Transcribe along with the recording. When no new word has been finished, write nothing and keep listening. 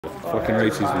Fucking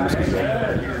race season just keeps going.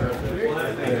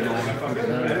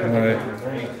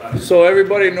 Alright. So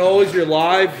everybody knows you're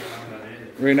live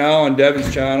right now on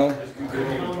Devon's channel.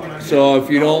 So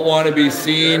if you don't want to be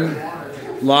seen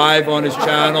live on his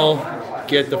channel,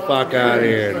 get the fuck out of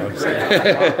here. No, I'm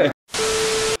saying.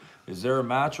 Is there a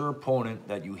match or opponent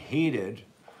that you hated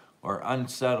or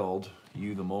unsettled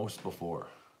you the most before?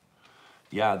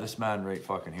 Yeah, this man right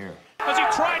fucking here. As he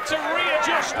tried to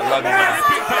readjust. I love you, man.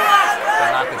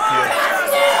 But not the field.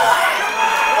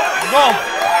 Go!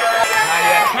 Not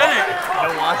yet. Can it? I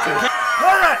don't want to.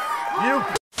 All right, you.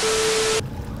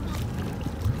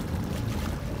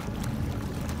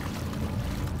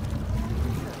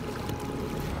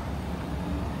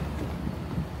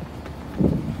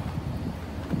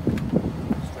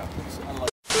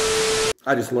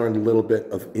 I just learned a little bit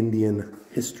of Indian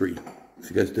history, if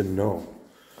you guys didn't know.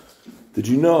 Did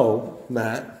you know,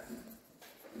 Matt,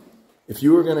 if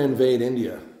you were going to invade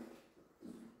India,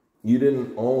 you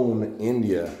didn't own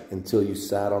India until you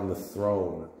sat on the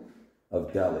throne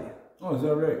of Delhi? Oh, is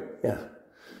that right? Yeah.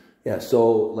 Yeah,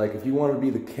 so, like, if you wanted to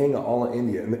be the king of all of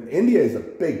India, and India is a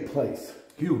big place.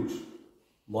 Huge.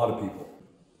 A lot of people.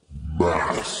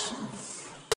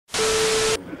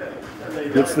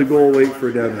 What's the goal weight for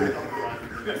Devon?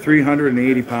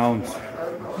 380 pounds.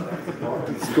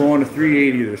 It's going to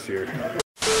 380 this year.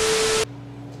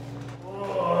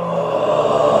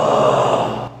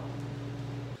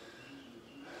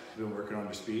 Been working on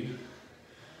your speed?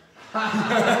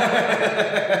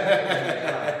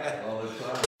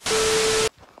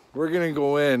 We're gonna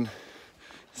go in,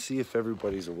 see if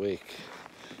everybody's awake.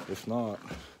 If not,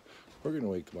 we're gonna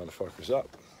wake the motherfuckers up.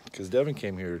 Because Devon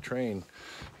came here to train.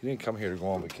 He didn't come here to go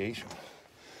on vacation.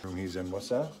 He's in, what's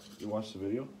that? You watched the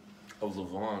video? Of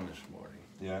Levan this morning.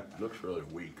 Yeah. Looks really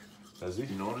weak. Does he?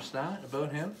 You notice that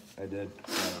about him? I did.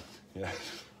 Yeah.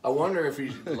 I wonder if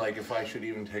he's like, if I should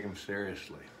even take him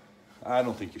seriously. I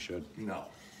don't think you should. No.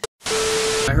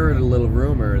 I heard a little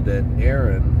rumor that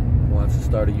Aaron wants to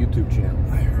start a YouTube channel.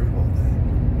 I heard about that.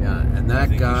 Yeah, and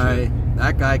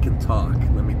that guy can talk.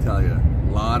 Let me tell you,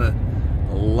 a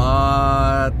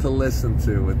lot to listen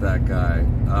to with that guy.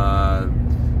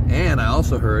 And I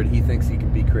also heard he thinks he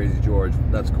can beat Crazy George.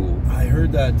 That's cool. I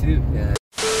heard that too. Yeah.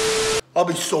 I'll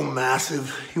be so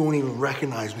massive, you won't even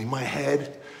recognize me. My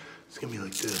head is gonna be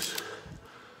like this.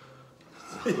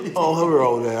 Oh,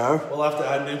 hello there. We'll have to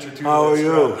add an inch or two. How are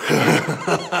you?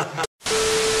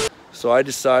 So I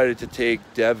decided to take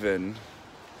Devon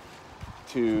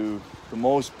to the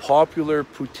most popular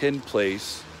poutine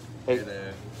place. Hey,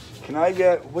 can I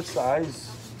get, what size?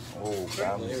 Oh,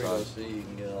 family size.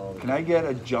 Can I get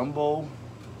a jumbo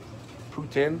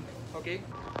poutine? Okay.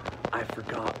 I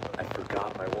forgot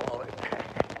my wallet.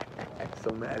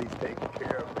 So Maddie's taking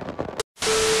care of me.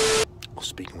 Well,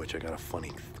 speaking of which, I got a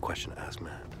funny question to ask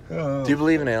Matt. Do you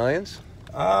believe in aliens?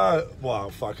 Well,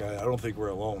 fuck, I don't think we're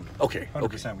alone. Okay.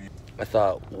 100% we. I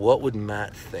thought, what would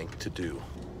Matt think to do?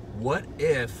 What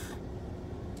if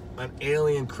an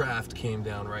alien craft came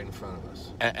down right in front of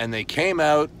us? And they came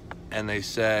out and they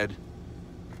said,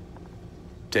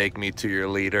 take me to your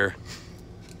leader.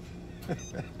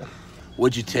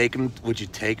 Would you take him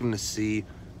to see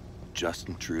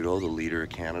Justin Trudeau, the leader of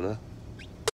Canada?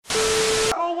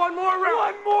 Oh, one more round.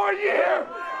 One more year.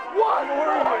 One more.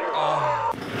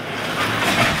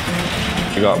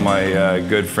 I got my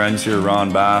good friends here,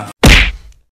 Ron Bath.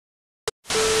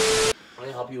 Let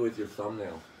me help you with your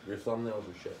thumbnail. Your thumbnails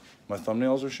are shit. My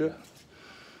thumbnails are shit?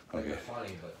 Like, Okay. they're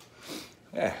funny, but...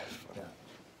 Yeah.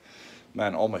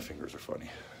 Man, all my fingers are funny.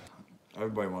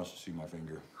 Everybody wants to see my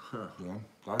finger. Yeah.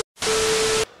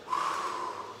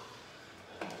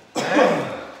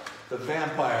 The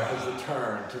vampire has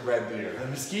returned to Red Beard. The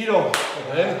mosquito.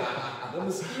 The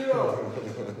mosquito.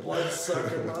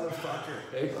 Bloodsucker motherfucker.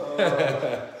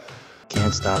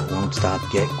 Can't stop, won't stop,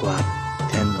 get guap.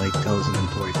 10 white toes and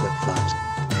employee flip-flops.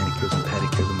 Manicures and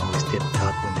pedicures, I'm always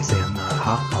tip-top. When they say I'm not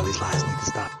hot, all these lies need to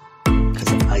stop. Cause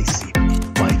I'm icy,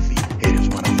 wifey, haters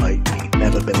wanna fight me.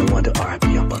 Never been the one to RIP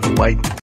up on the white.